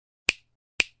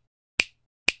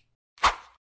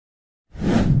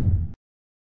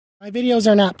My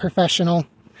videos are not professional.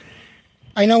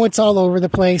 I know it's all over the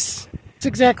place. It's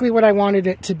exactly what I wanted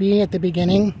it to be at the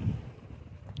beginning.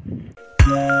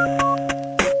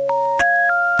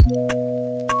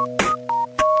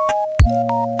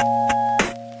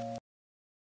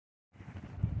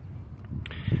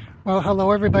 Well, hello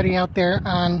everybody out there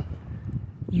on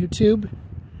YouTube.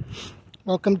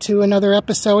 Welcome to another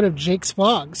episode of Jake's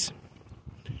Vlogs.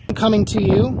 I'm coming to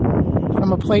you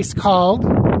from a place called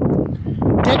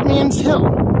Dead Man's Hill.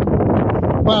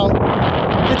 Well,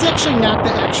 it's actually not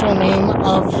the actual name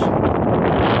of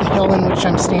the hill in which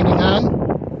I'm standing on.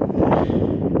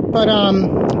 But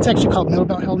it's actually called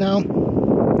Middlebelt Hill now.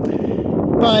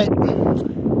 But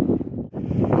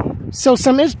so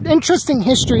some interesting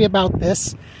history about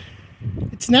this.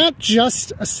 It's not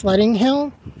just a sledding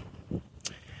hill.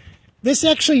 This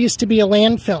actually used to be a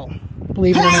landfill,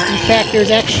 believe it or not. In fact,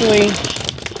 there's actually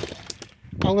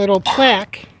a little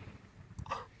plaque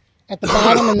at the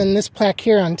bottom and then this plaque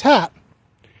here on top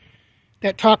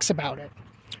that talks about it.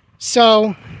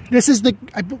 So this is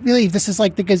I believe this is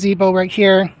like the gazebo right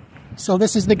here. So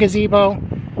this is the gazebo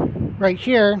right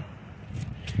here.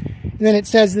 And then it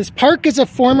says, this park is a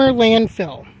former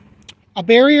landfill. A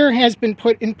barrier has been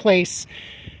put in place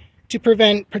to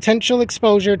prevent potential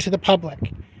exposure to the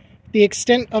public. The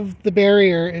extent of the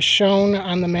barrier is shown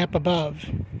on the map above.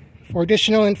 For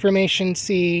additional information,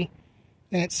 see,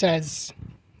 and it says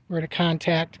where to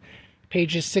contact,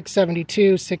 pages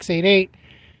 672, 688,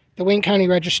 the Wayne County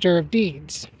Register of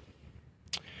Deeds.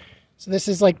 So this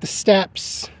is like the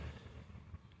steps.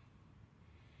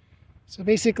 So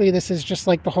basically this is just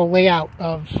like the whole layout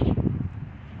of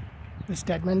this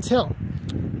Dead Man's Hill,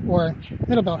 or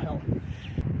Middlebelt Hill.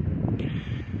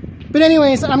 But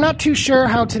anyways, I'm not too sure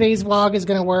how today's vlog is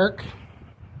going to work.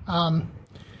 I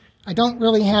don't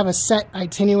really have a set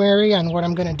itinerary on what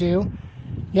I'm going to do.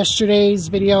 Yesterday's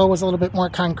video was a little bit more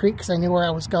concrete because I knew where I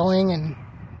was going and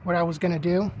what I was going to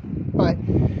do. But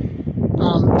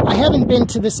I haven't been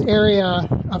to this area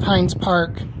of Hines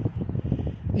Park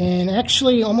in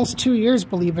actually almost 2 years,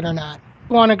 believe it or not.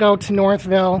 I want to go to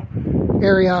Northville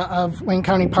area of Wayne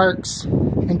County Parks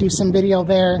and do some video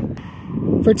there.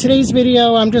 For today's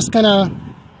video, I'm just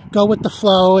gonna go with the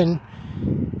flow and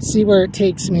see where it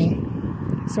takes me.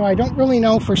 So I don't really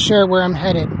know for sure where I'm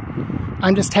headed.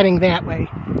 I'm just heading that way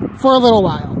for a little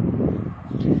while.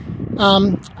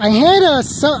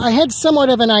 I had somewhat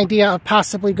of an idea of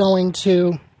possibly going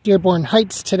to Dearborn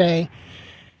Heights today,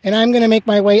 and I'm gonna make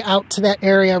my way out to that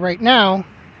area right now.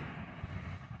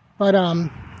 But I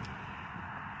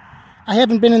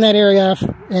haven't been in that area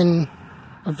in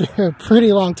a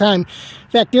pretty long time.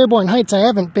 In fact, Dearborn Heights, I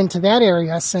haven't been to that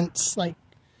area since like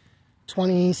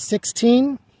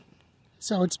 2016.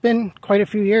 So it's been quite a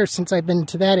few years since I've been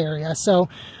to that area. So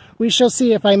we shall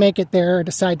see if I make it there or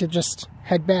decide to just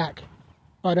head back.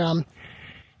 But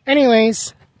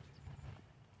anyways,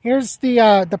 here's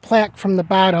the plaque from the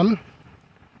bottom.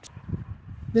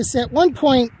 This at one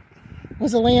point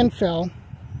was a landfill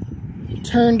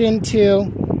turned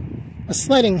into a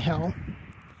sledding hill.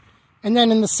 And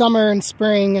then in the summer and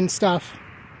spring and stuff,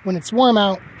 when it's warm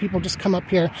out, people just come up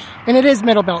here. And it is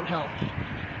Middlebelt Hill.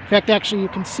 In fact, actually, you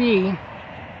can see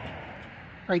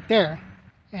right there.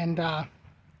 And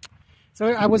so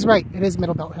I was right. It is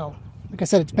Middlebelt Hill. Like I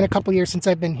said, it's been a couple years since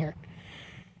I've been here.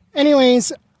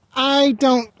 Anyways,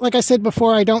 like I said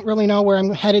before, I don't really know where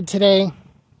I'm headed today.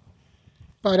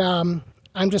 But I'm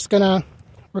just going to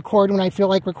record when I feel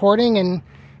like recording and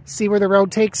see where the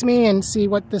road takes me and see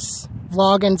what this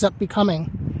vlog ends up becoming.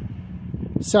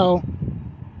 So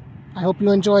I hope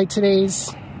you enjoy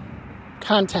today's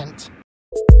content.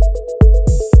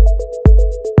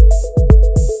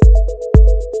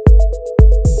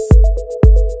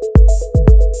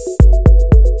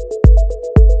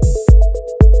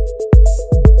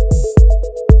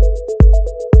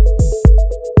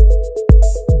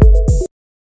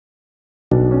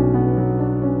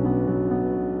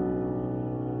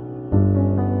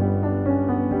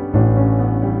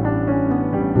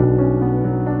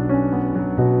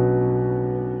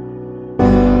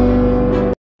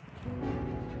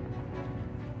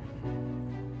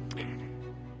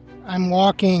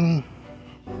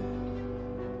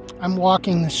 I'm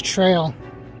walking this trail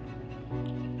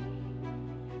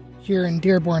here in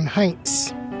Dearborn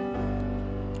Heights.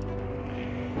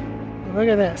 Look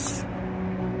at this.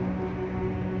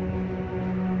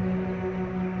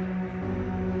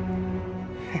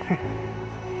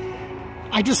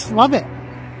 I just love it.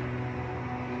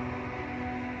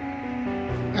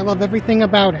 I love everything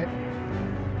about it.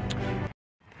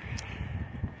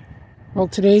 Well,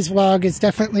 today's vlog is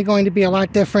definitely going to be a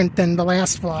lot different than the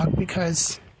last vlog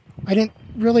because I didn't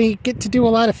really get to do a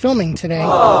lot of filming today.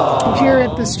 I'm here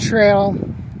at this trail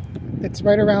that's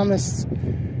right around this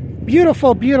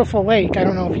beautiful, beautiful lake. I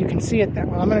don't know if you can see it that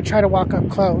well. I'm going to try to walk up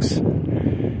close.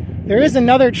 There is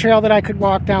another trail that I could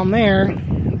walk down there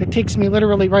that takes me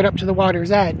literally right up to the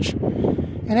water's edge.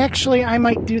 And actually, I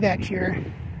might do that here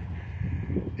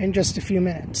in just a few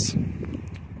minutes.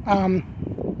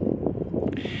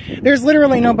 There's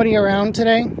literally nobody around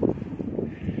today.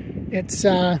 It's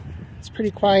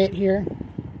pretty quiet here.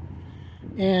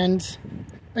 And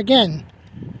again,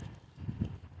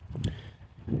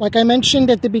 like I mentioned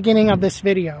at the beginning of this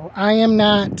video, I am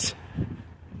not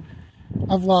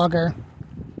a vlogger.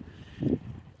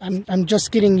 I'm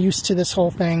just getting used to this whole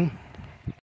thing.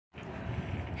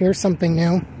 Here's something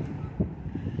new.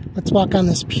 Let's walk on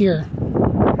this pier.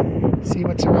 See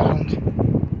what's around.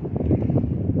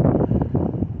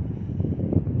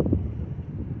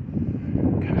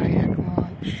 Kayak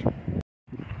launch.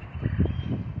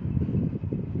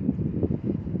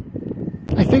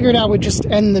 I figured I would just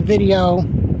end the video,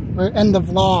 or end the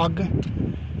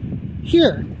vlog,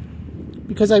 here.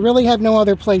 Because I really have no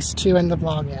other place to end the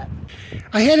vlog at.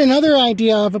 I had another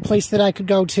idea of a place that I could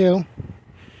go to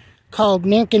called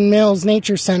Nankin Mills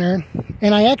Nature Center,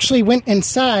 and I actually went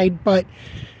inside, but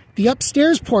the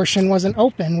upstairs portion wasn't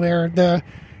open where the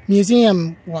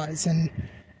museum was. And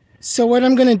so what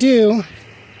I'm going to do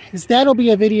is that'll be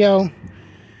a video,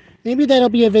 maybe that'll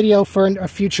be a video for a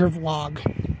future vlog.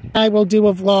 I will do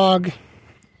a vlog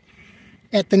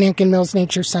at the Nankin Mills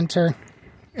Nature Center,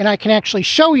 and I can actually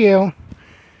show you,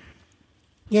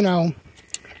 you know,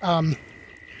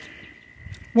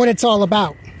 what it's all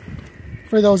about.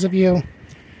 For those of you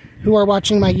who are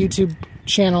watching my YouTube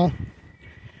channel,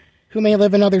 who may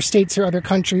live in other states or other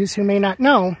countries, who may not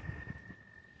know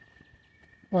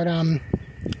what the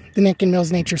Nankin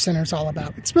Mills Nature Center is all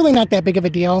about. It's really not that big of a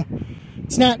deal.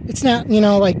 It's not, you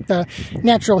know, like the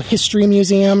Natural History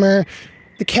Museum or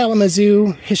the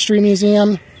Kalamazoo History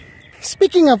Museum.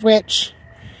 Speaking of which,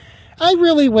 I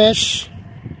really wish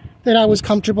that I was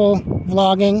comfortable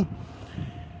vlogging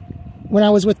when I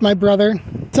was with my brother.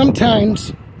 Sometimes,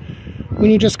 when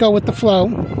you just go with the flow,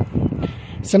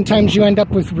 sometimes you end up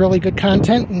with really good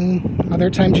content, and other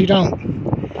times you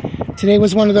don't. Today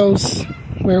was one of those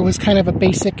where it was kind of a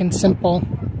basic and simple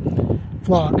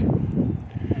vlog.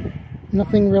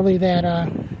 Nothing really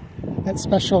that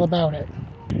special about it.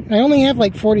 I only have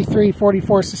like 43,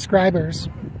 44 subscribers,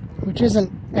 which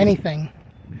isn't anything.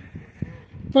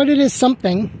 But it is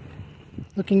something,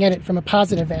 looking at it from a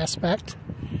positive aspect.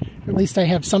 At least I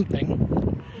have something.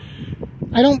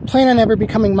 I don't plan on ever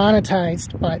becoming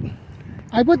monetized, but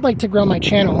I would like to grow my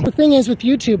channel. The thing is with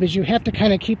YouTube is you have to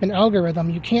kind of keep an algorithm.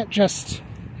 You can't just,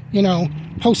 you know,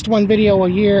 post one video a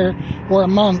year or a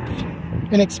month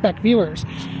and expect viewers.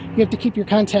 You have to keep your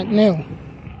content new.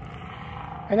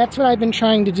 And that's what I've been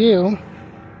trying to do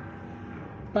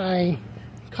by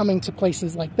coming to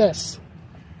places like this.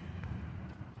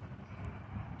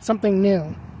 Something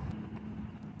new.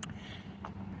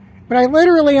 But I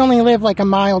literally only live like a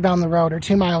mile down the road or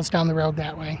 2 miles down the road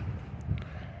that way.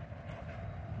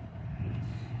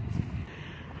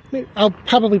 I'll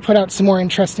probably put out some more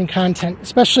interesting content,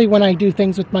 especially when I do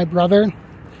things with my brother.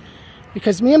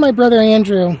 Because me and my brother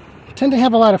Andrew tend to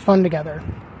have a lot of fun together.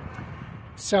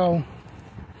 So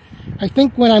I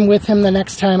think when I'm with him the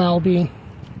next time, I'll be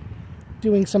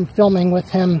doing some filming with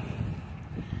him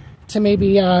to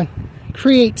maybe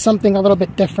create something a little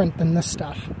bit different than this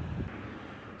stuff.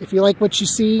 If you like what you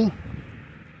see,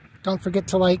 don't forget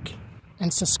to like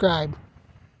and subscribe.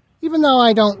 Even though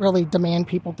I don't really demand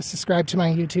people to subscribe to my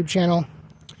YouTube channel,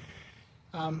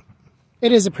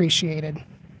 it is appreciated.